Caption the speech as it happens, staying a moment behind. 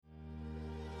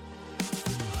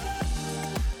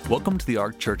Welcome to the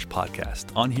Ark Church podcast.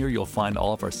 On here, you'll find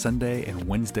all of our Sunday and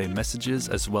Wednesday messages,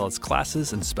 as well as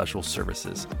classes and special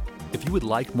services. If you would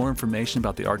like more information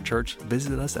about the Ark Church,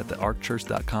 visit us at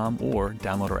thearkchurch.com or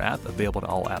download our app, available to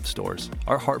all app stores.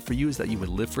 Our heart for you is that you would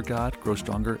live for God, grow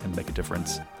stronger, and make a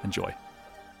difference. Enjoy.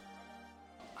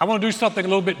 I want to do something a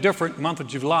little bit different. Month of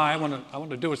July, I want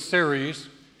to do a series,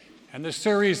 and this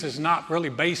series is not really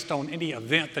based on any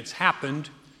event that's happened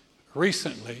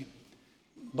recently,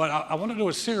 but I want to do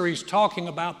a series talking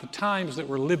about the times that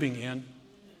we're living in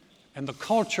and the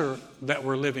culture that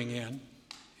we're living in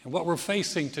and what we're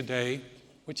facing today,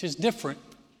 which is different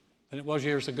than it was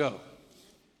years ago.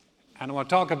 And I want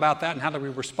to talk about that and how do we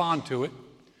respond to it,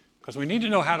 because we need to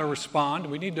know how to respond.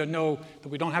 We need to know that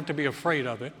we don't have to be afraid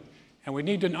of it. And we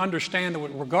need to understand that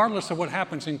regardless of what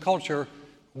happens in culture,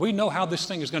 we know how this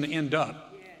thing is going to end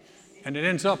up. And it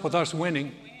ends up with us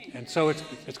winning. And so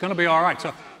it's going to be all right.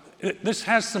 So this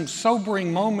has some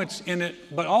sobering moments in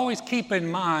it, but always keep in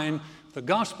mind the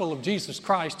gospel of Jesus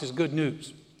Christ is good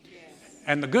news.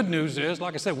 And the good news is,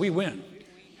 like I said, we win.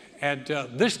 And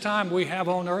this time we have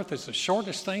on earth is the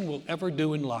shortest thing we'll ever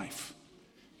do in life.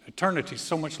 Eternity is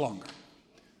so much longer.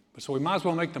 But so we might as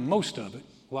well make the most of it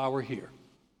while we're here.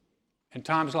 In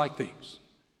times like these.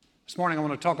 This morning I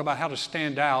want to talk about how to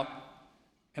stand out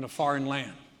in a foreign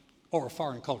land or a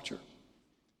foreign culture.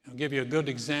 I'll give you a good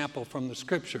example from the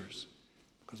scriptures,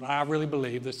 because I really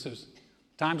believe this is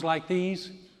times like these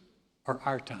are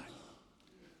our time.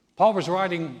 Paul was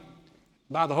writing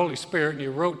by the Holy Spirit, and he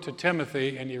wrote to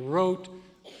Timothy, and he wrote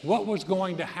what was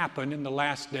going to happen in the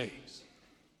last days.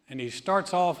 And he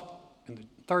starts off in the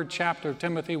 3rd chapter of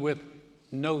Timothy with,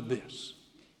 know this.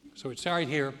 So it's right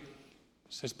here. It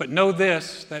says, but know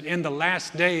this, that in the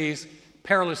last days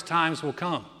perilous times will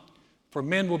come. For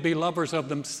men will be lovers of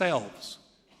themselves,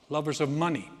 lovers of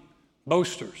money,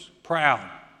 boasters, proud,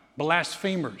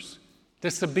 blasphemers,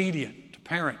 disobedient to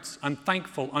parents,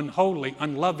 unthankful, unholy,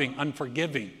 unloving,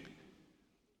 unforgiving,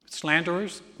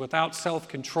 slanderers, without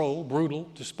self-control, brutal,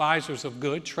 despisers of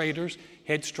good, traitors,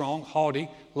 headstrong, haughty,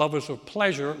 lovers of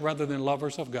pleasure rather than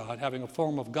lovers of God, having a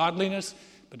form of godliness,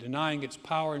 but denying its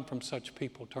power, and from such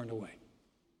people turn away.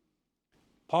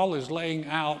 Paul is laying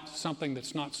out something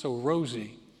that's not so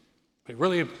rosy, but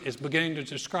really is beginning to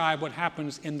describe what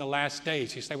happens in the last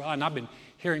days. You say, well, and I've been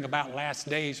hearing about last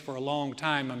days for a long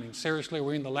time. I mean, seriously,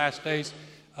 we're in the last days?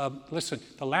 Listen,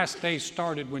 the last days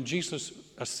started when Jesus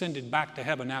ascended back to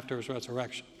heaven after his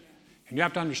resurrection. And you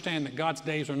have to understand that God's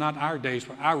days are not our days,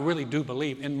 but I really do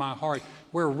believe in my heart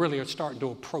we're really starting to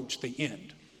approach the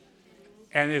end.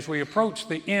 And as we approach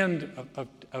the end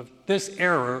of this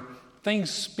era, things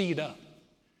speed up.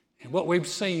 And what we've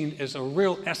seen is a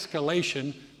real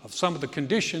escalation of some of the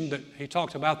condition that he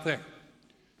talked about there.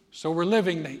 So we're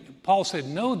living, Paul said,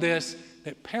 know this,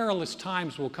 that perilous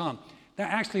times will come. That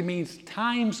actually means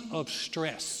times of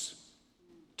stress,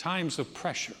 times of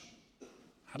pressure.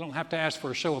 I don't have to ask for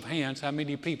a show of hands how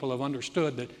many people have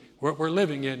understood that what we're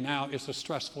living in now is a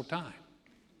stressful time.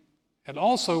 And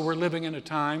also we're living in a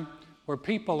time where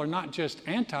people are not just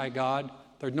anti-God,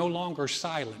 they're no longer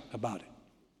silent about it.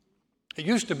 It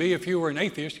used to be if you were an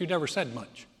atheist, you never said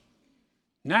much.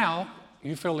 Now,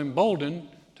 you feel emboldened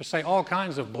to say all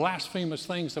kinds of blasphemous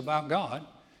things about God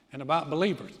and about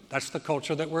believers. That's the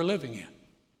culture that we're living in.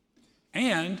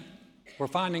 And we're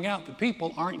finding out that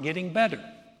people aren't getting better.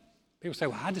 People say,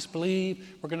 well, I just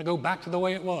believe we're going to go back to the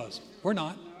way it was. We're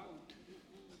not.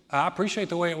 I appreciate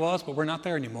the way it was, but we're not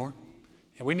there anymore.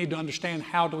 And we need to understand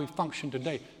how do we function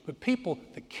today. But people,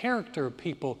 the character of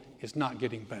people is not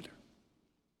getting better.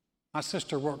 My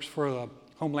sister works for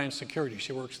Homeland Security.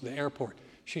 She works at the airport.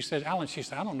 She said, Alan,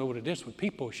 I don't know what it is with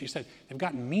people. She said, they've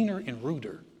gotten meaner and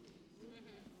ruder.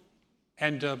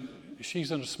 And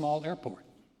she's in a small airport.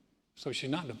 So she's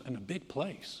not in a big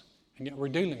place. And yet we're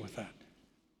dealing with that.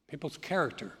 People's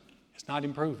character is not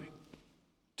improving.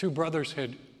 2 brothers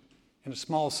in a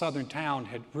small southern town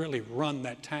had really run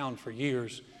that town for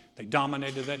years. They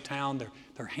dominated that town.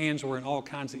 Their hands were in all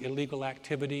kinds of illegal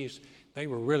activities. They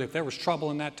were really, if there was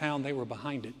trouble in that town, they were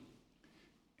behind it.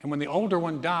 And when the older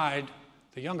one died,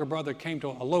 the younger brother came to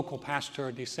a local pastor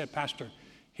and he said, Pastor,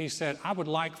 I would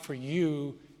like for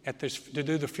you to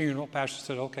do the funeral. Pastor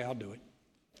said, okay, I'll do it.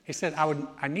 He said,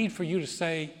 I need for you to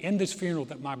say in this funeral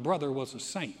that my brother was a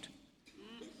saint.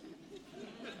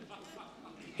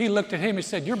 He looked at him and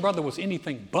said, your brother was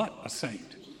anything but a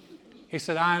saint. He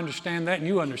said, I understand that and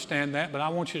you understand that, but I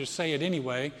want you to say it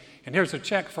anyway. And here's a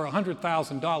check for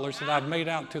 $100,000 that I've made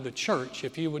out to the church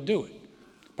if you would do it.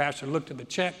 The pastor looked at the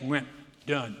check and went,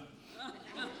 done.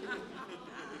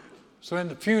 So in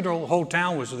the funeral, the whole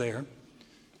town was there.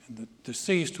 And the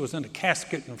deceased was in a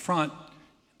casket in front.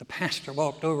 The pastor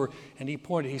walked over and he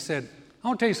pointed, he said, I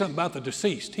want to tell you something about the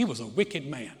deceased. He was a wicked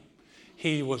man.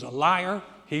 He was a liar.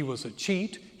 He was a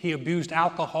cheat. He abused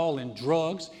alcohol and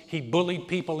drugs. He bullied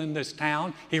people in this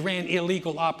town. He ran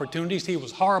illegal opportunities. He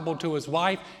was horrible to his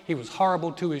wife. He was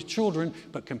horrible to his children.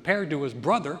 But compared to his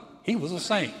brother, he was a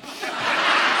saint.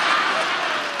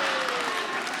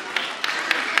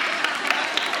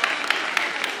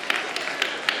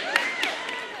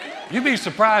 You'd be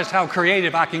surprised how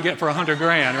creative I can get for $100,000,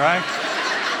 right?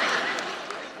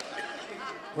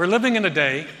 We're living in a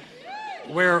day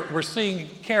where we're seeing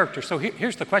character. So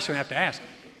here's the question we have to ask.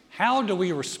 How do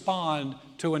we respond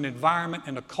to an environment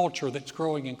and a culture that's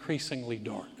growing increasingly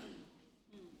dark?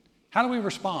 How do we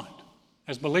respond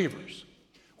as believers?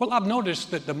 Well, I've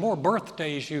noticed that the more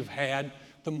birthdays you've had,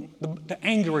 the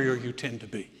angrier you tend to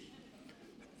be.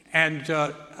 And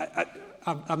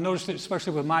I've noticed it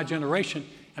especially with my generation,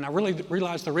 and I really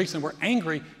realize the reason we're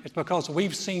angry is because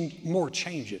we've seen more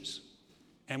changes.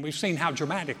 And we've seen how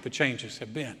dramatic the changes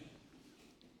have been.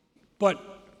 But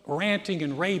ranting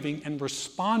and raving and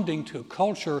responding to a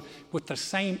culture with the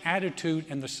same attitude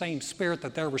and the same spirit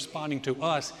that they're responding to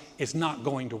us is not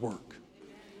going to work.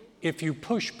 If you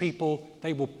push people,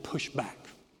 they will push back.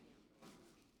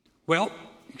 Well,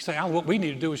 you say, what we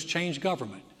need to do is change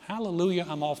government. Hallelujah,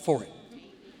 I'm all for it.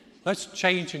 Let's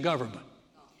change the government.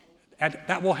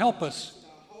 That will help us.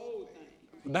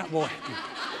 That will.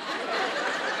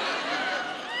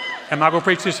 Am I going to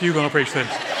preach this? You're going to preach this.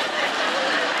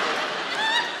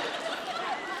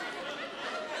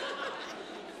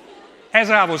 As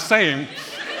I was saying,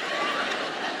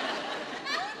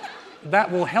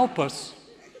 that will help us,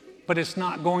 but it's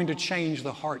not going to change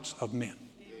the hearts of men.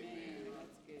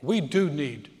 We do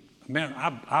need, man,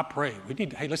 I pray. We need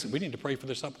to pray for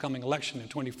this upcoming election in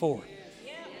 24.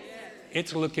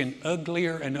 It's looking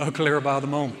uglier and uglier by the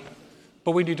moment.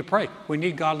 But we need to pray. We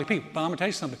need godly people. But I'm going to tell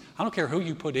you something. I don't care who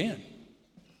you put in.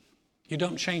 You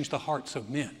don't change the hearts of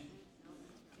men.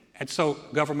 And so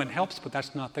government helps, but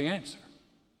that's not the answer.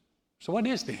 So what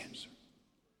is the answer?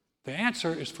 The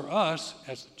answer is for us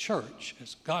as the church,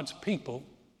 as God's people,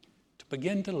 to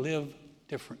begin to live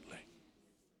differently.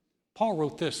 Paul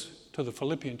wrote this to the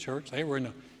Philippian church. They were in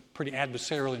a pretty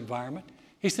adversarial environment.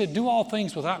 He said, do all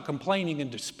things without complaining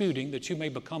and disputing, that you may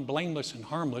become blameless and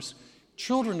harmless,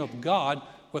 children of God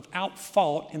without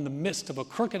fault in the midst of a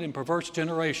crooked and perverse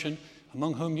generation,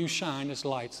 among whom you shine as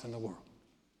lights in the world.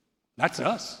 That's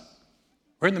us.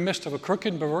 We're in the midst of a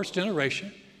crooked and perverse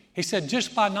generation. He said,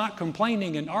 just by not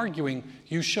complaining and arguing,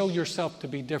 you show yourself to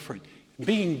be different.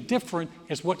 Being different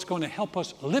is what's going to help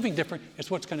us, living different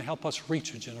is what's going to help us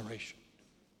reach a generation.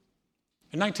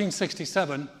 In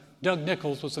 1967, Doug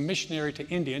Nichols was a missionary to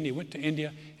India, and he went to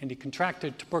India and he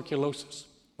contracted tuberculosis,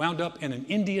 wound up in an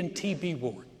Indian TB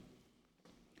ward.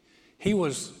 He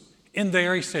was in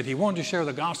there, he said he wanted to share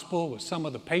the gospel with some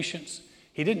of the patients.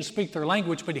 He didn't speak their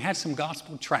language, but he had some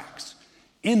gospel tracts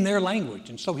in their language,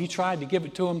 and so he tried to give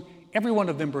it to them. Every one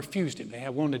of them refused him. They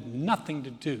had wanted nothing to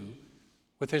do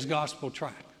with his gospel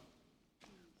tract.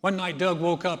 One night, Doug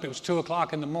woke up. It was 2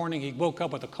 o'clock in the morning. He woke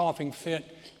up with a coughing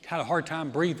fit, had a hard time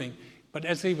breathing. But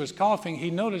as he was coughing,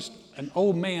 he noticed an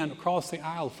old man across the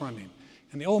aisle from him.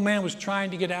 And the old man was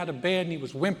trying to get out of bed, and he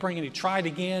was whimpering, and he tried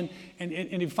again. And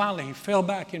he finally fell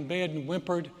back in bed and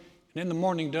whimpered. And in the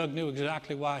morning, Doug knew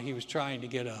exactly why he was trying to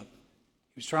get up.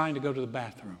 He was trying to go to the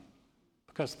bathroom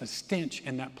because the stench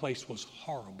in that place was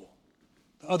horrible.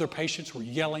 The other patients were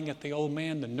yelling at the old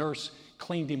man. The nurse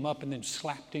cleaned him up and then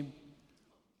slapped him.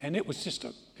 And it was just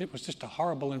a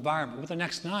horrible environment. But the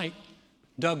next night,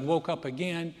 Doug woke up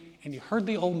again, and he heard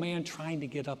the old man trying to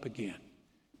get up again.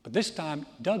 But this time,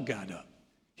 Doug got up.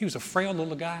 He was a frail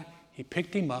little guy. He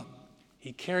picked him up.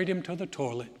 He carried him to the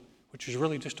toilet, which was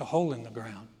really just a hole in the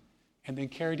ground, and then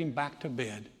carried him back to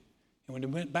bed. And when he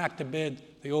went back to bed,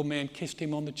 the old man kissed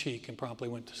him on the cheek and promptly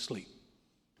went to sleep.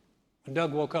 When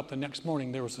Doug woke up the next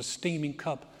morning, there was a steaming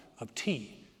cup of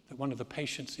tea that one of the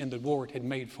patients in the ward had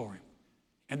made for him.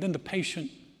 And then the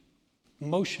patient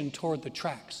motioned toward the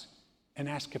tracts and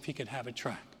asked if he could have a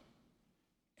tract.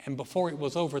 And before it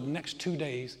was over, the next 2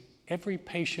 days, every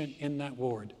patient in that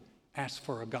ward asked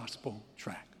for a gospel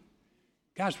tract.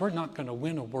 Guys, we're not going to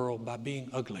win a world by being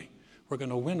ugly. We're going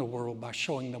to win a world by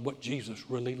showing them what Jesus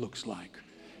really looks like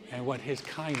and what his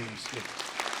kindness is.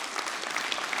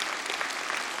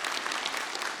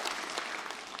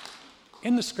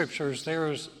 In the scriptures,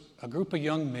 there is a group of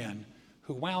young men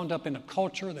who wound up in a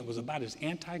culture that was about as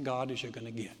anti-God as you're going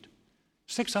to get.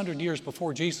 600 years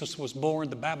before Jesus was born,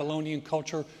 the Babylonian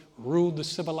culture ruled the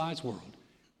civilized world.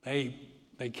 They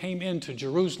came into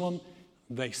Jerusalem.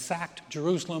 they sacked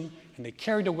Jerusalem and they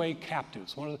carried away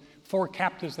captives. One of the 4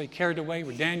 captives they carried away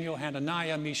were Daniel,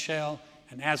 Hananiah, Mishael,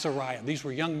 and Azariah. These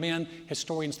were young men.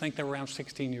 Historians think they were around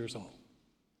 16 years old.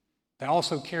 They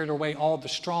also carried away all the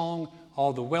strong,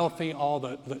 all the wealthy, all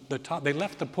the top. They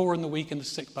left the poor and the weak and the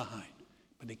sick behind.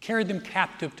 But they carried them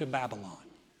captive to Babylon.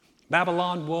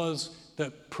 Babylon was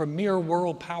the premier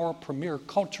world power, premier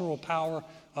cultural power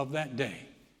of that day.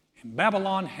 And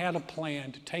Babylon had a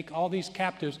plan to take all these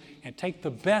captives and take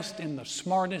the best and the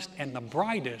smartest and the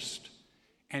brightest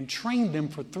and train them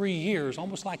for 3 years,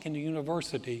 almost like in a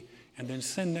university, and then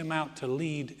send them out to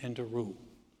lead and to rule.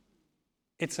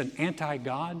 It's an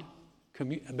anti-God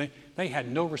community. They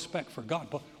had no respect for God.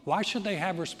 But why should they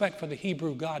have respect for the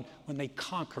Hebrew God when they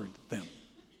conquered them?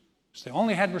 So they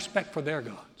only had respect for their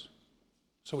gods.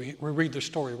 So we read the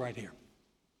story right here.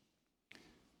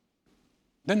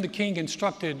 Then the king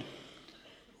instructed,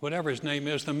 whatever his name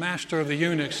is, the master of the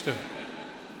eunuchs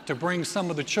to bring some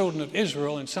of the children of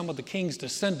Israel and some of the king's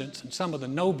descendants and some of the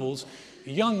nobles,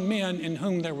 young men in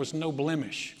whom there was no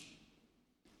blemish,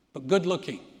 but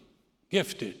good-looking,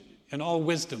 gifted in all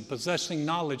wisdom, possessing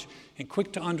knowledge and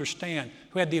quick to understand,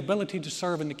 who had the ability to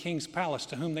serve in the king's palace,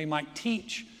 to whom they might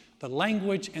teach the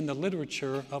language and the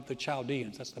literature of the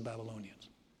Chaldeans, that's the Babylonians.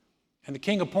 And the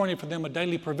king appointed for them a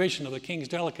daily provision of the king's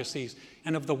delicacies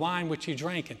and of the wine which he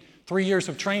drank, and 3 years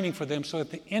of training for them, so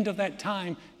at the end of that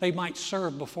time they might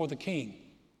serve before the king.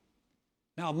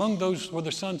 Now among those were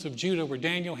the sons of Judah were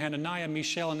Daniel, Hananiah,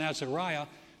 Mishael, and Azariah.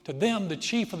 To them the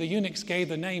chief of the eunuchs gave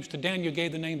the names. To Daniel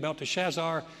gave the name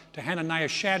Belteshazzar, to Hananiah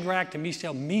Shadrach, to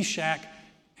Mishael Meshach,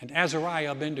 and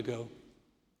Azariah Abednego.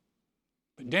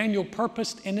 But Daniel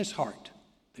purposed in his heart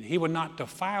that he would not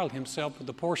defile himself with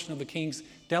the portion of the king's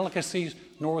delicacies,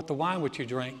 nor with the wine which he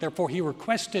drank. Therefore he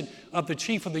requested of the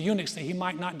chief of the eunuchs that he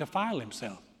might not defile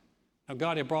himself. Now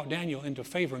God had brought Daniel into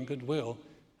favor and goodwill,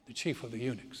 the chief of the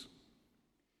eunuchs.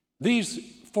 These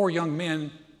 4 young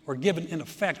men were given, in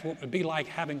effect, what would be like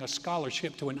having a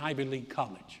scholarship to an Ivy League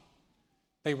college.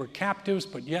 They were captives,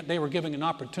 but yet they were given an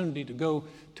opportunity to go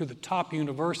to the top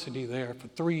university there for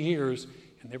 3 years,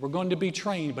 and they were going to be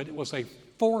trained, but it was a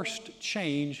forced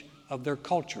change of their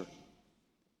culture.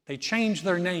 They changed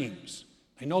their names.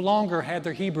 They no longer had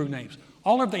their Hebrew names.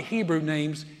 All of the Hebrew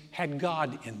names had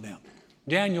God in them.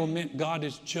 Daniel meant God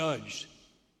is judged.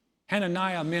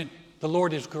 Hananiah meant the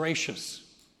Lord is gracious.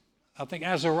 I think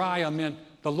Azariah meant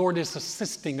the Lord is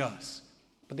assisting us.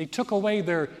 But they took away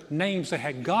their names that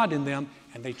had God in them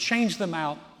and they changed them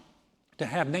out to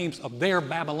have names of their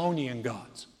Babylonian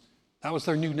gods. That was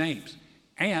their new names.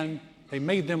 And they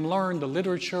made them learn the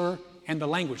literature and the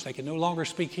language. They could no longer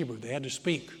speak Hebrew. They had to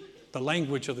speak the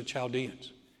language of the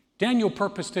Chaldeans. Daniel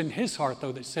purposed in his heart,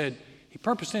 though, he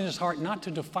purposed in his heart not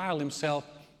to defile himself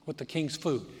with the king's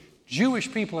food.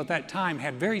 Jewish people at that time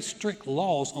had very strict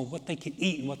laws on what they could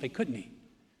eat and what they couldn't eat.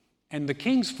 And the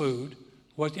king's food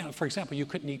was, for example, you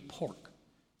couldn't eat pork.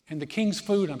 And the king's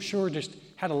food, I'm sure, just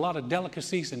had a lot of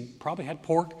delicacies and probably had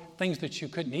pork, things that you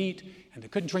couldn't eat, and they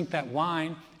couldn't drink that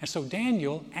wine. And so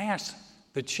Daniel asked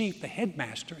the chief, the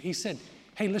headmaster, he said,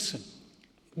 hey, listen,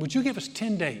 would you give us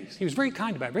 10 days? He was very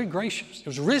kind about it, very gracious. It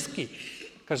was risky,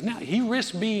 because now he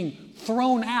risked being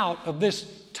thrown out of this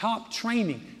top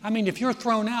training. I mean, if you're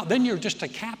thrown out, then you're just a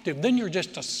captive, then you're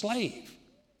just a slave.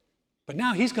 But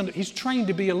now he's trained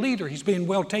to be a leader. He's being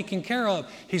well taken care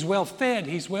of. He's well fed.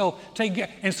 He's well taken care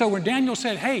of. And so when Daniel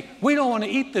said, hey, we don't want to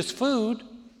eat this food,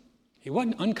 he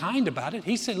wasn't unkind about it.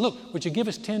 He said, look, would you give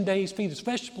us 10 days, feed us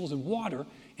vegetables and water,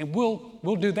 and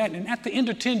we'll do that. And at the end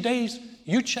of 10 days,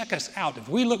 you check us out. If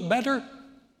we look better,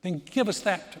 then give us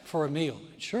that for a meal.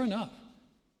 And sure enough,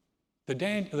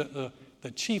 the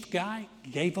chief guy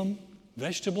gave them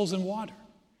vegetables and water.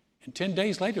 And 10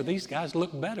 days later, these guys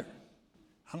looked better.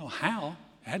 I don't know how.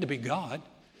 It had to be God.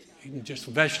 Just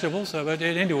vegetables. But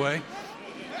anyway,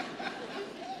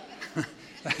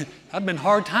 I've been a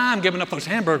hard time giving up those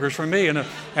hamburgers for me.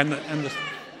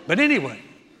 But anyway,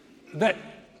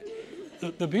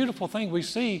 the beautiful thing we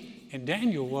see in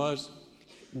Daniel was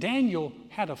Daniel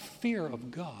had a fear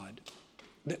of God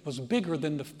that was bigger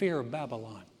than the fear of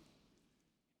Babylon.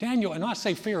 Daniel, and I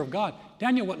say fear of God,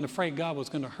 Daniel wasn't afraid God was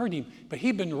going to hurt him, but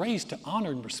he'd been raised to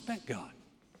honor and respect God.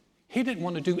 He didn't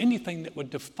want to do anything that would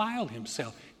defile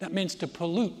himself. That means to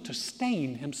pollute, to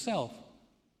stain himself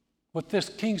with this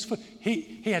king's food.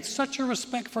 He had such a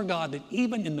respect for God that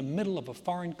even in the middle of a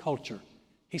foreign culture,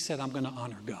 he said, I'm going to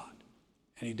honor God.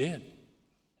 And he did.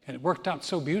 And it worked out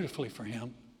so beautifully for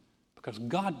him because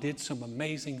God did some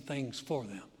amazing things for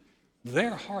them.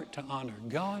 Their heart to honor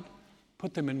God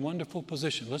put them in wonderful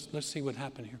position. Let's see what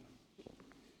happened here.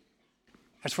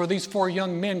 As for these 4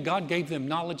 young men, God gave them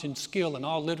knowledge and skill in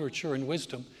all literature and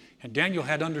wisdom. And Daniel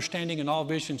had understanding in all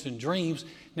visions and dreams.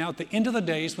 Now at the end of the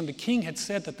days, when the king had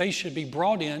said that they should be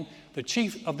brought in, the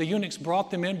chief of the eunuchs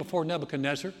brought them in before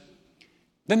Nebuchadnezzar.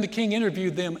 Then the king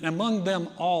interviewed them, and among them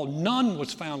all none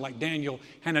was found like Daniel,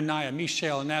 Hananiah,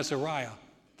 Mishael, and Azariah.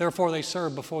 Therefore they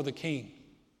served before the king.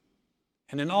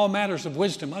 And in all matters of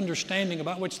wisdom, understanding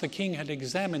about which the king had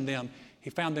examined them, he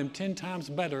found them 10 times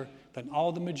better than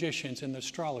all the magicians and the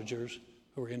astrologers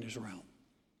who were in his realm.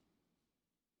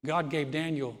 God gave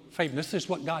Daniel favor. This is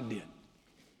what God did.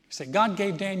 He said, God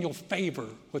gave Daniel favor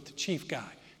with the chief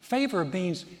guy. Favor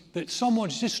means that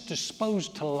someone's just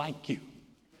disposed to like you.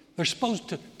 They're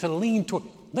supposed to lean toward.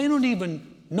 They don't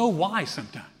even know why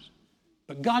sometimes.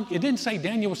 But God, it didn't say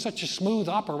Daniel was such a smooth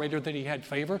operator that he had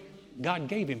favor. God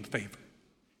gave him favor.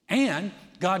 And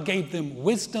God gave them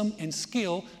wisdom and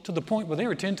skill to the point where they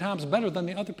were 10 times better than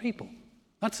the other people.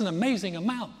 That's an amazing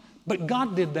amount. But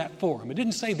God did that for them. It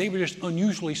didn't say they were just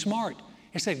unusually smart.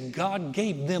 It said God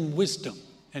gave them wisdom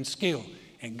and skill.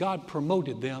 And God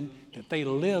promoted them that they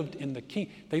lived in the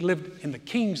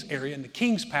king's area, in the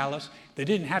king's palace. They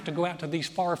didn't have to go out to these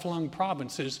far-flung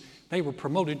provinces. They were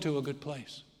promoted to a good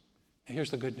place. And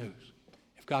here's the good news.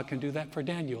 If God can do that for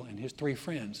Daniel and his 3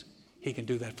 friends, he can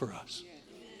do that for us.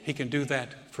 He can do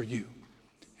that for you.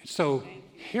 And so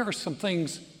here are some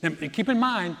things. And keep in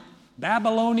mind,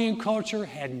 Babylonian culture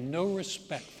had no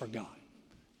respect for God.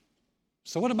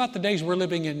 So what about the days we're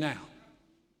living in now?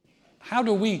 How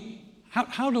do we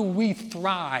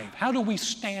thrive? How do we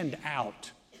stand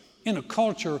out in a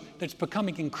culture that's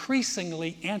becoming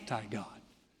increasingly anti-God?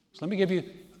 So let me give you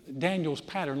Daniel's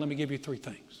pattern. Let me give you 3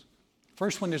 things.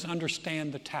 First one is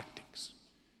understand the tactics.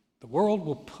 The world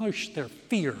will push their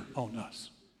fear on us.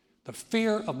 The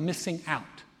fear of missing out.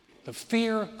 The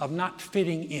fear of not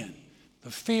fitting in. The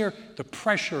fear, the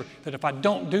pressure that if I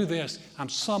don't do this, I'm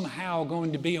somehow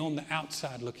going to be on the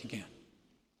outside looking in.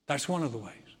 That's one of the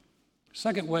ways.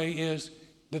 Second way is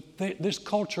that this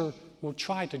culture will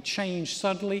try to change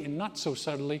subtly and not so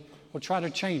subtly, will try to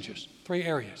change us. 3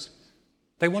 areas.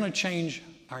 They want to change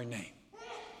our name.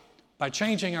 By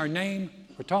changing our name,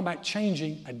 we're talking about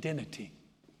changing identity.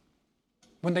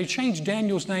 When they changed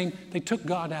Daniel's name, they took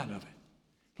God out of it.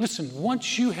 Listen,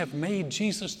 once you have made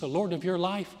Jesus the Lord of your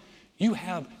life, you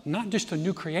have not just a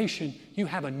new creation, you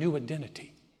have a new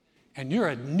identity. And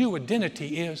your new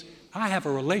identity is, I have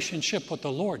a relationship with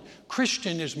the Lord.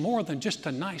 Christian is more than just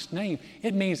a nice name.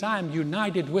 It means I am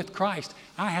united with Christ.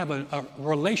 I have a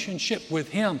relationship with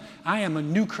Him. I am a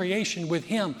new creation with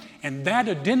Him. And that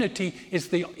identity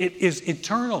is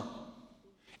eternal.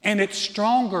 And it's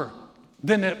stronger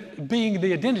than it being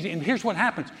the identity. And here's what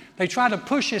happens. They try to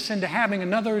push us into having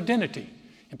another identity.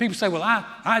 And people say, well, I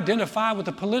identify with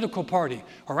the political party,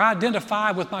 or I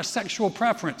identify with my sexual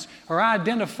preference, or I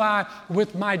identify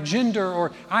with my gender,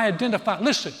 or I identify.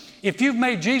 Listen, if you've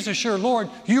made Jesus your Lord,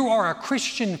 you are a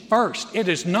Christian first. It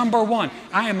is number one.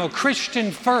 I am a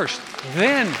Christian first.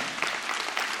 Then,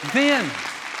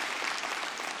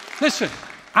 listen,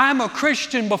 I'm a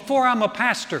Christian before I'm a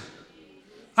pastor.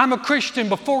 I'm a Christian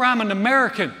before I'm an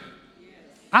American.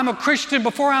 I'm a Christian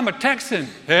before I'm a Texan.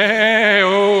 Hey,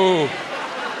 oh.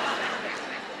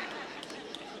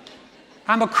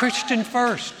 I'm a Christian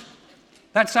first.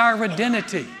 That's our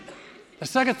identity. The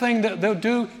second thing that they'll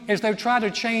do is they'll try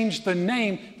to change the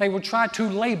name. They will try to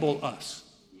label us.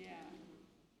 Yeah.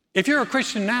 If you're a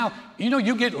Christian now,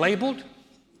 you get labeled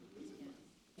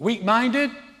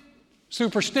weak-minded,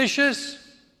 superstitious,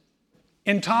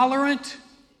 intolerant,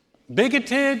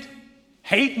 bigoted,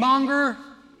 hate monger.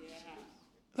 Yeah.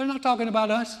 They're not talking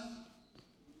about us.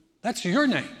 That's your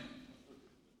name.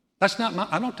 That's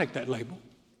not I don't take that label.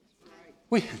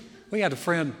 We had a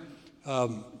friend,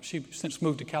 she since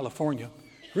moved to California,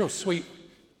 real sweet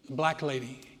black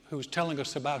lady who was telling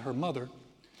us about her mother.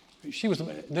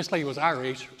 This lady was our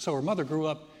age, so her mother grew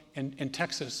up in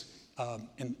Texas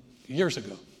years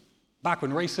ago, back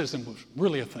when racism was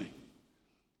really a thing.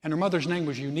 And her mother's name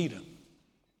was Unita.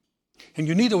 And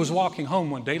Unita was walking home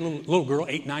one day, little girl,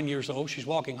 8, 9 years old. She's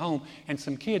walking home, and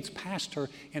some kids passed her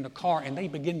in a car, and they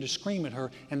began to scream at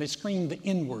her, and they screamed the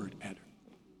N-word at her.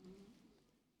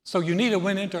 So Unita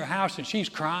went into her house, and she's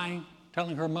crying,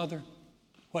 telling her mother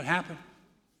what happened.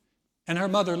 And her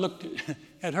mother looked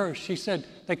at her. She said,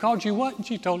 they called you what? And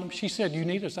she told him. She said,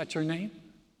 Unita, is that your name?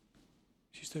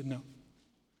 She said, no.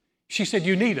 She said,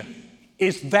 Unita,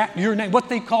 is that your name? What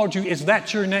they called you, is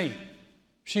that your name?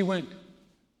 She went,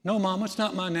 no, Mama, it's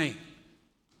not my name.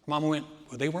 Mama went,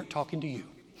 well, they weren't talking to you.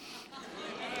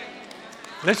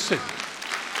 Listen.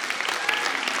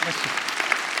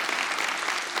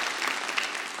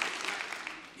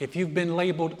 if you've been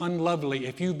labeled unlovely,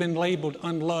 if you've been labeled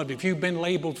unloved, if you've been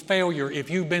labeled failure, if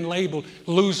you've been labeled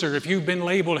loser, if you've been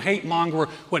labeled hate monger,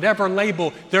 whatever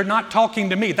label, they're not talking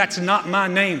to me. That's not my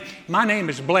name. My name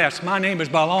is blessed. My name is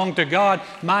belong to God.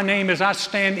 My name is I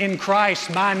stand in Christ.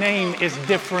 My name is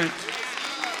different.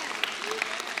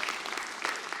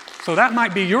 So that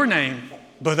might be your name,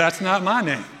 but that's not my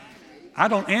name. I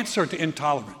don't answer to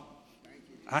intolerant.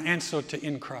 I answer to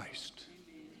in Christ.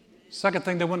 Second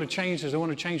thing they want to change is they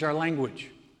want to change our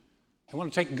language. They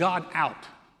want to take God out,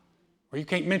 where you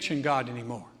can't mention God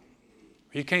anymore.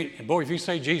 You can't, and boy, if you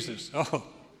say Jesus,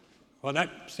 well, that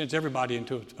sends everybody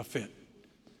into a fit.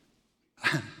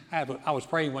 I was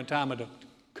praying one time at a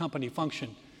company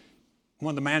function.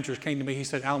 One of the managers came to me. He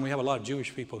said, Alan, we have a lot of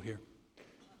Jewish people here.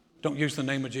 Don't use the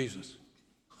name of Jesus.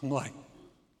 I'm like,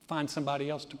 find somebody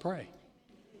else to pray.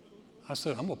 I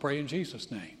said, I'm going to pray in Jesus'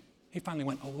 name. He finally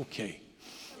went, oh, okay.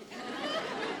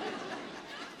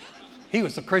 He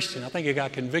was a Christian. I think he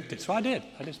got convicted. So I did.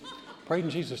 I just prayed in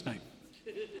Jesus' name.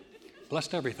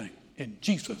 Blessed everything in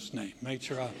Jesus' name. Made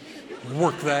sure I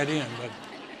worked that in.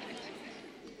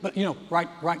 But you know,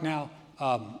 right now,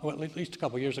 well, at least a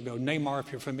couple years ago, Neymar,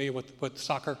 if you're familiar with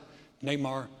soccer,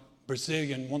 Neymar,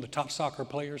 Brazilian, one of the top soccer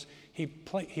players, he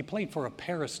played for a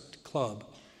Paris club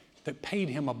that paid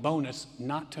him a bonus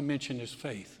not to mention his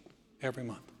faith every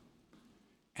month.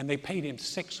 And they paid him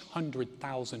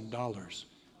 $600,000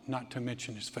 not to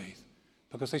mention his faith,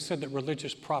 because they said that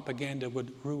religious propaganda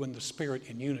would ruin the spirit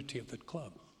and unity of the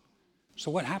club.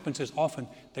 So what happens is often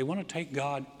they want to take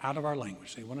God out of our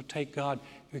language. They want to take God,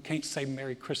 we can't say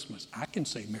Merry Christmas. I can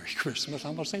say Merry Christmas.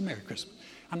 I'm going to say Merry Christmas.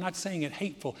 I'm not saying it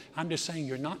hateful. I'm just saying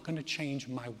you're not going to change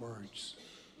my words.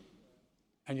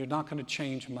 And you're not going to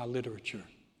change my literature.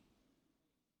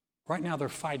 Right now they're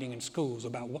fighting in schools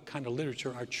about what kind of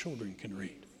literature our children can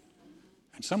read.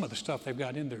 And some of the stuff they've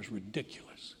got in there is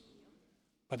ridiculous.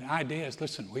 But the idea is,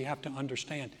 listen, we have to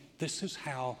understand this is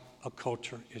how a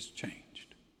culture is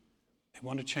changed. They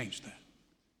want to change that.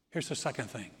 Here's the second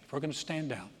thing. If we're going to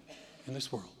stand out in this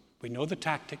world, we know the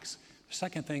tactics. The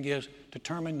second thing is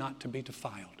determine not to be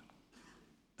defiled.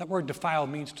 That word defile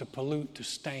means to pollute, to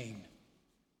stain.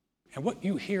 And what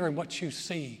you hear and what you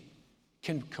see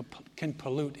can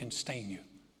pollute and stain you.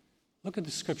 Look at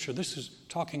the scripture. This is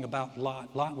talking about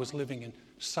Lot. Lot was living in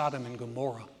Sodom and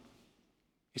Gomorrah.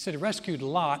 He said he rescued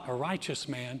Lot, a righteous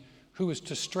man who was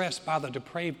distressed by the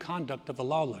depraved conduct of the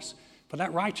lawless. For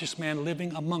that righteous man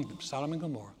living among them, Sodom and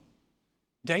Gomorrah,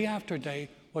 day after day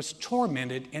was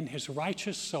tormented in his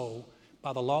righteous soul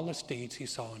by the lawless deeds he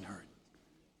saw and heard.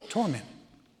 Tormented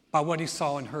by what he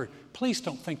saw and heard. Please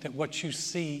don't think that what you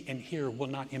see and hear will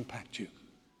not impact you.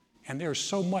 And there's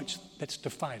so much that's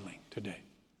defiling today.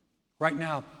 Right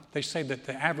now, they say that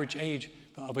the average age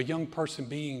of a young person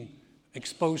being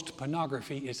exposed to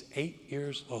pornography is 8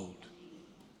 years old.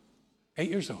 8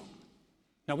 years old.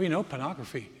 Now, we know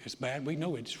pornography is bad. We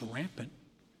know it's rampant.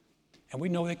 And we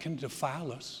know it can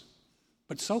defile us.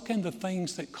 But so can the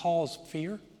things that cause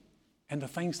fear and the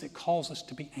things that cause us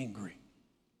to be angry.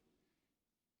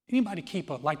 Anybody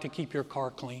like to keep your car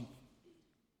clean?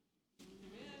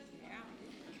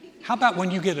 How about when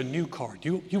you get a new car?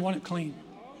 Do you want it clean?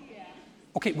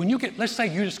 Okay, when you get, let's say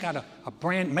you just got a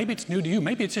brand, maybe it's new to you,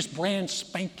 maybe it's just brand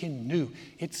spanking new.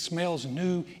 It smells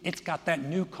new, it's got that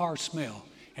new car smell.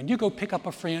 And you go pick up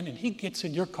a friend and he gets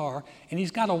in your car and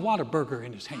he's got a Whataburger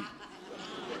in his hand.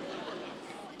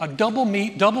 A double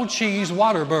meat, double cheese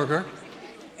Whataburger.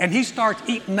 And he starts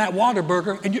eating that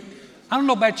Whataburger and I don't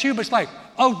know about you, but it's like,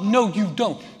 oh, no, you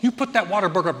don't. You put that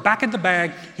Whataburger back in the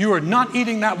bag. You are not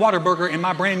eating that Whataburger in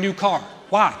my brand new car.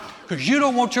 Why? Because you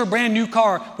don't want your brand new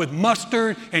car with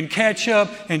mustard and ketchup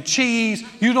and cheese.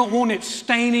 You don't want it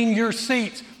staining your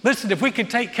seats. Listen, if we can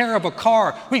take care of a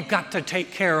car, we've got to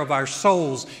take care of our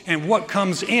souls. And what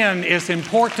comes in is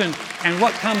important. And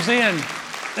what comes in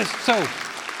is so.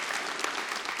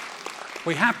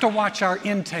 We have to watch our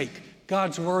intake.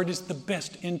 God's word is the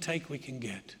best intake we can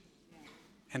get.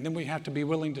 And then we have to be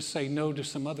willing to say no to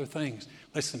some other things.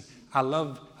 Listen,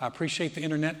 I appreciate the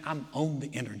internet. I'm on the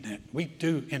internet. We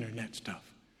do internet stuff.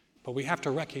 But we have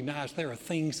to recognize there are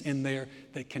things in there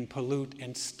that can pollute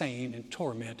and stain and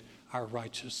torment our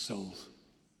righteous souls.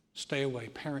 Stay away.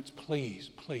 Parents, please,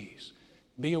 please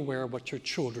be aware of what your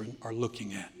children are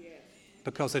looking at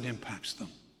because it impacts them.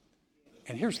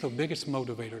 And here's the biggest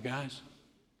motivator, guys.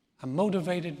 I'm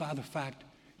motivated by the fact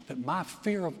that my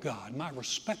fear of God, my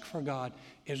respect for God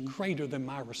is greater than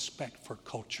my respect for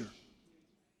culture.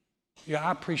 Yeah,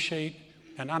 I appreciate,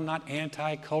 and I'm not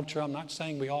anti-culture. I'm not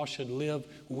saying we all should live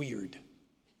weird.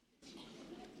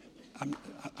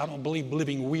 I don't believe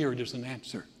living weird is an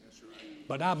answer.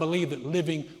 But I believe that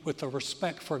living with the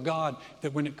respect for God,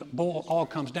 that when it all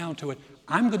comes down to it,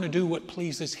 I'm going to do what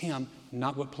pleases Him,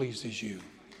 not what pleases you.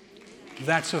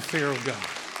 That's a fear of God.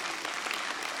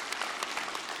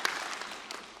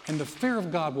 And the fear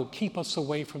of God will keep us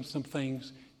away from some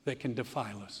things that can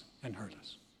defile us and hurt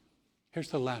us.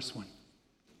 Here's the last one.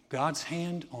 God's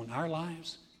hand on our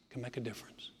lives can make a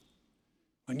difference.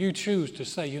 When you choose to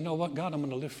say, you know what, God, I'm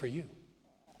going to live for you.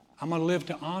 I'm going to live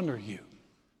to honor you.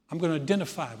 I'm going to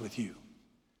identify with you.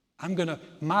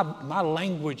 My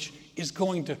language is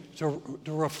going to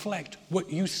reflect what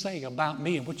you say about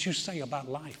me and what you say about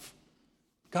life.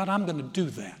 God, I'm going to do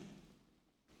that.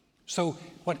 So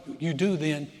what you do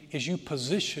then is you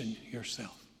position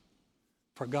yourself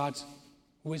for God's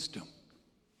wisdom.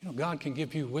 You know, God can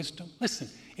give you wisdom. Listen,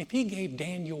 if He gave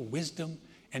Daniel wisdom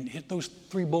and those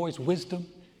 3 boys wisdom,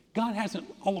 God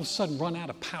hasn't all of a sudden run out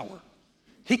of power.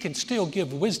 He can still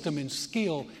give wisdom and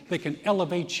skill that can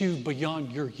elevate you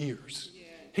beyond your years.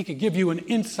 He can give you an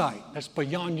insight that's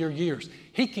beyond your years.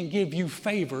 He can give you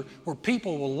favor where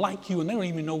people will like you and they don't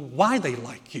even know why they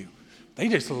like you. They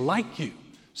just like you.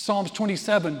 Psalms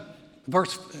 27,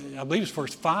 I believe it's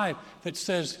verse 5, that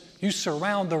says, you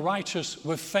surround the righteous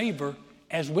with favor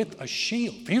as with a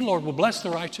shield. For you, Lord, will bless the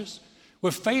righteous.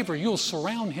 With favor, you'll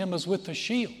surround him as with a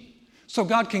shield. So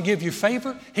God can give you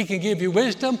favor, He can give you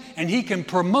wisdom, and He can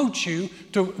promote you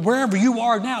to wherever you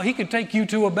are now. He can take you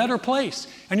to a better place.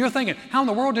 And you're thinking, how in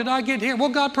the world did I get here? Well,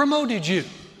 God promoted you.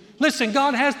 Listen,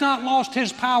 God has not lost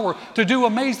His power to do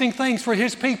amazing things for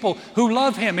His people who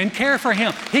love Him and care for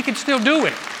Him. He can still do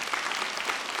it.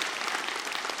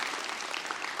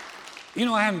 You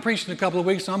know, I haven't preached in a couple of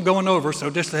weeks, so I'm going over, so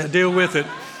just deal with it.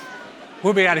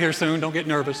 We'll be out of here soon. Don't get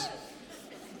nervous.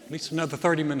 At least another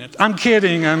 30 minutes. I'm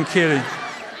kidding.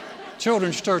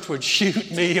 Children's church would shoot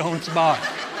me on spot.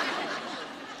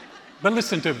 But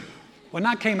listen to me. When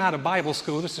I came out of Bible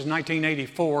school, this is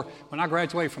 1984, when I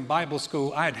graduated from Bible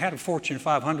school, I had a Fortune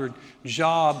 500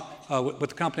 job with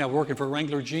the company I was working for,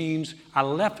 Wrangler Jeans. I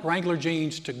left Wrangler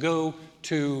Jeans to go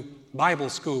to Bible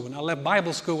school. When I left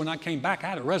Bible school, when I came back, I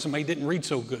had a resume that didn't read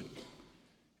so good.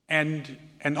 And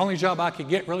the only job I could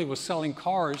get really was selling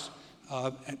cars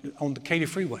on the Katy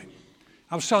Freeway.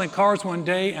 I was selling cars one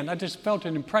day, and I just felt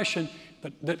an impression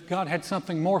that God had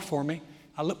something more for me.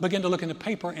 I began to look in the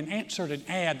paper and answered an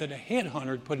ad that a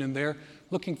headhunter had put in there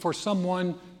looking for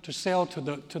someone to sell to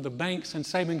the banks and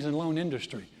savings and loan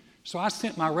industry. So I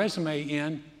sent my resume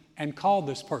in and called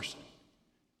this person.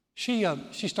 She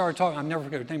started talking. I'll never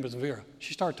forget, her name was Vera.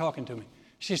 She started talking to me.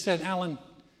 She said, Alan,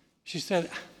 she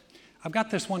said, I've got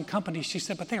this one company. She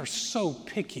said, but they are so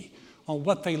picky on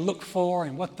what they look for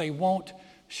and what they want.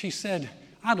 She said,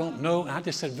 I don't know. And I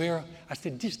just said, Vera, I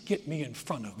said, just get me in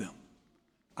front of them.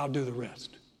 I'll do the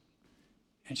rest.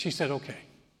 And she said, okay.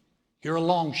 You're a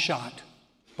long shot,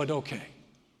 but okay.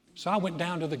 So I went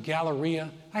down to the Galleria.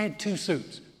 I had 2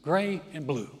 suits, gray and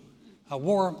blue. I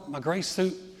wore my gray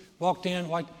suit, walked in,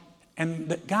 white, and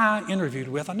the guy I interviewed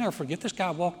with, I'll never forget, this guy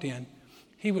walked in.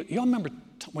 Y'all remember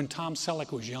when Tom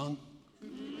Selleck was young?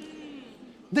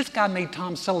 This guy made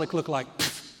Tom Selleck look like,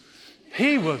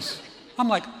 I'm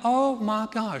like, oh my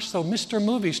gosh. So Mr.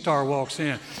 Movie Star walks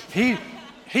in.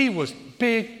 He was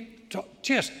big,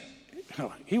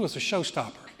 he was a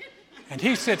showstopper. And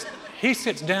he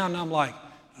sits down and I'm like,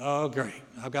 oh great.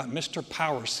 I've got Mr.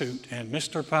 Power Suit and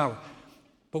Mr. Power.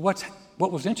 But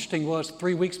what was interesting was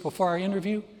 3 weeks before our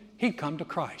interview, he'd come to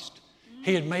Christ.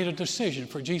 He had made a decision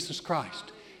for Jesus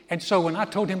Christ. And so when I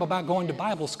told him about going to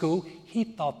Bible school, he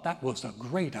thought that was a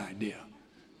great idea.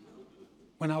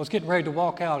 When I was getting ready to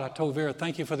walk out, I told Vera,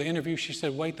 thank you for the interview. She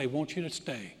said, wait, they want you to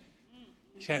stay.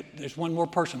 She said, there's one more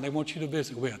person they want you to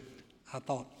visit with. I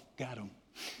thought, got him.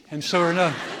 And sure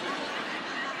enough,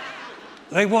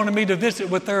 they wanted me to visit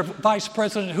with their vice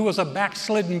president, who was a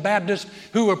backslidden Baptist,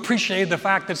 who appreciated the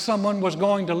fact that someone was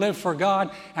going to live for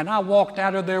God. And I walked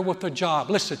out of there with a job.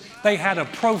 Listen, they had a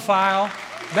profile.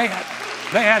 They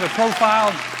had a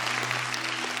profile.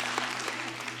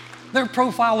 Their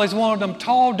profile is one of them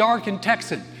tall, dark, and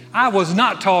Texan. I was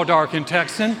not tall, dark, and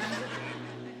Texan.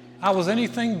 I was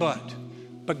anything but.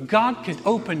 But God can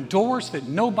open doors that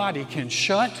nobody can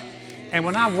shut. And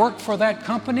when I worked for that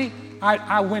company,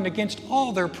 I went against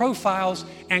all their profiles,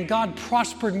 and God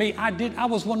prospered me. I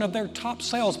was one of their top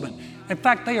salesmen. In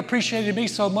fact, they appreciated me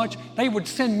so much, they would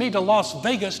send me to Las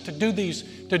Vegas to do these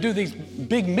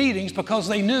big meetings because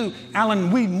they knew,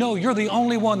 Alan, we know you're the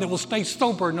only one that will stay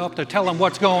sober enough to tell them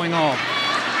what's going on.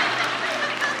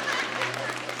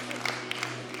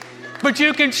 But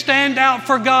you can stand out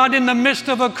for God in the midst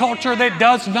of a culture that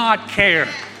does not care.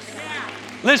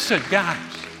 Listen, guys,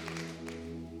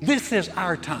 this is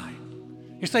our time.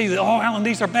 You say, oh, Alan,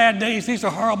 these are bad days. These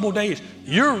are horrible days.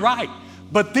 You're right.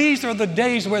 But these are the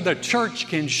days where the church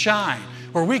can shine,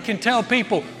 where we can tell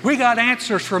people we got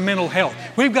answers for mental health.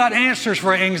 We've got answers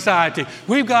for anxiety.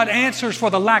 We've got answers for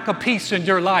the lack of peace in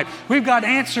your life. We've got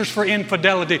answers for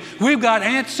infidelity. We've got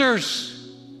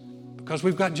answers because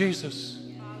we've got Jesus.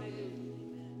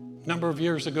 A number of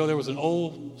years ago, there was an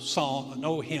old song, an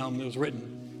old hymn that was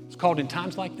written. It's called In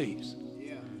Times Like These.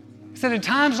 He said, in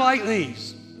times like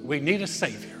these, we need a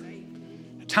Savior.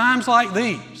 In times like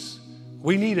these,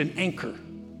 we need an anchor.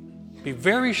 Be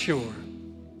very sure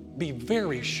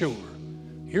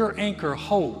your anchor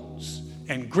holds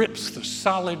and grips the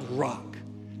solid rock.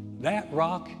 That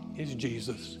rock is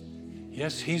Jesus.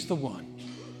 Yes, He's the one.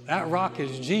 That rock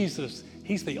is Jesus.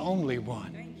 He's the only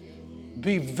one.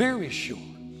 Be very sure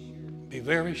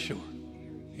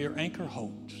your anchor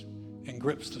holds and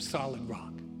grips the solid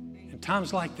rock. In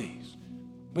times like these,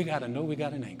 we got to know we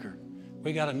got an anchor.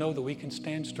 We got to know that we can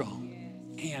stand strong.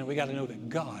 And we got to know that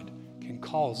God can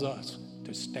cause us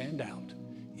to stand out,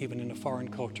 even in a foreign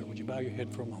culture. Would you bow your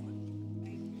head for a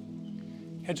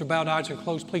moment? Heads are bowed, eyes are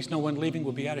closed. Please, no one leaving.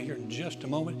 We'll be out of here in just a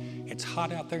moment. It's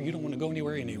hot out there. You don't want to go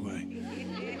anywhere anyway.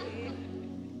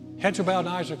 Heads are bowed,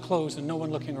 eyes are closed, and no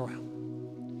one looking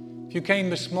around. If you came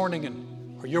this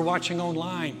morning or you're watching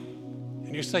online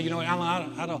and you say, you know,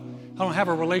 Alan, I don't have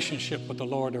a relationship with the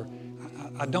Lord, or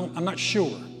I'm not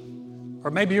sure. Or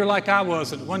maybe you're like I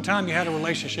was. At one time you had a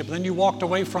relationship, and then you walked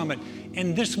away from it.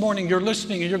 And this morning you're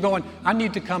listening and you're going, I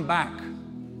need to come back.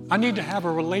 I need to have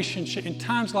a relationship. In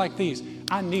times like these,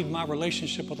 I need my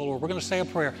relationship with the Lord. We're going to say a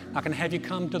prayer. I'm not going to have you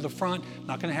come to the front. I'm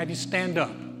not going to have you stand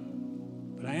up.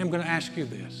 But I am going to ask you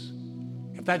this.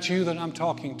 If that's you that I'm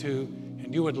talking to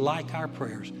and you would like our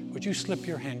prayers, would you slip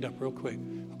your hand up real quick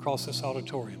across this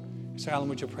auditorium? Say, Alan,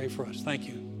 would you pray for us? Thank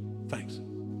you. Thanks.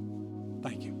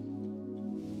 Thank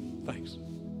you. Thanks.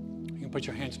 You can put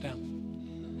your hands down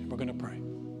and we're going to pray.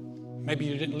 Maybe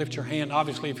you didn't lift your hand.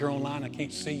 Obviously, if you're online, I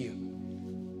can't see you.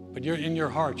 But you're in your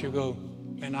heart, you go,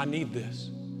 man, I need this.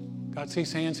 God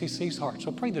sees hands, He sees hearts.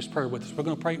 So pray this prayer with us. We're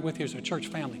going to pray it with you as a church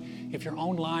family. If you're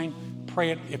online,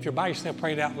 pray it. If you're by yourself,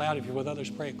 pray it out loud. If you're with others,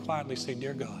 pray it quietly. Say,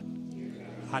 Dear God,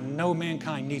 I know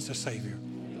mankind needs a Savior.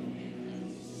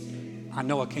 I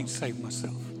know I can't save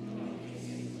myself.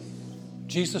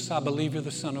 Jesus, I believe you're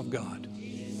the Son of God.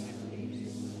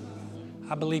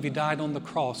 I believe He died on the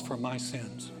cross for my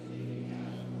sins.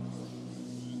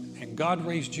 And God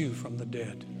raised you from the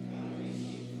dead.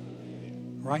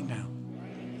 Right now,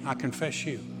 I confess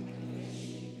you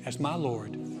as my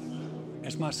Lord,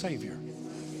 as my Savior,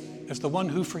 as the one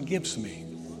who forgives me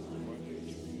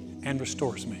and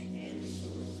restores me.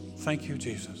 Thank you,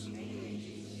 Jesus.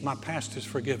 My past is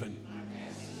forgiven.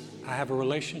 I have a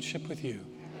relationship with you.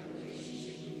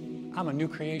 I'm a new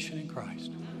creation in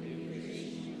Christ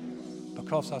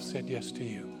because I've said yes to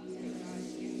you.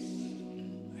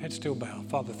 Head still bowed.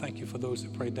 Father, thank you for those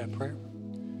that prayed that prayer.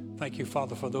 Thank you,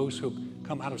 Father, for those who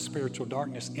come out of spiritual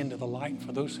darkness into the light, and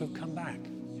for those who have come back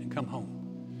and come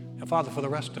home. And Father, for the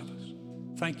rest of us,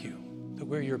 thank you that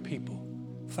we're your people.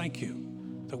 Thank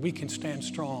you that we can stand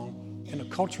strong in a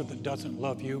culture that doesn't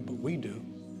love you, but we do.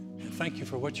 And thank you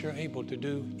for what you're able to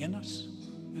do in us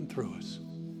and through us.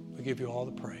 We give you all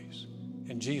the praise.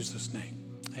 In Jesus'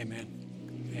 name, amen.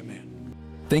 Amen.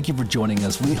 Thank you for joining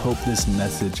us. We hope this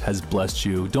message has blessed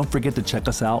you. Don't forget to check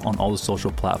us out on all the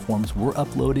social platforms. We're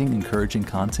uploading encouraging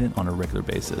content on a regular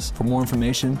basis. For more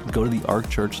information, go to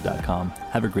thearkchurch.com.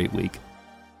 Have a great week.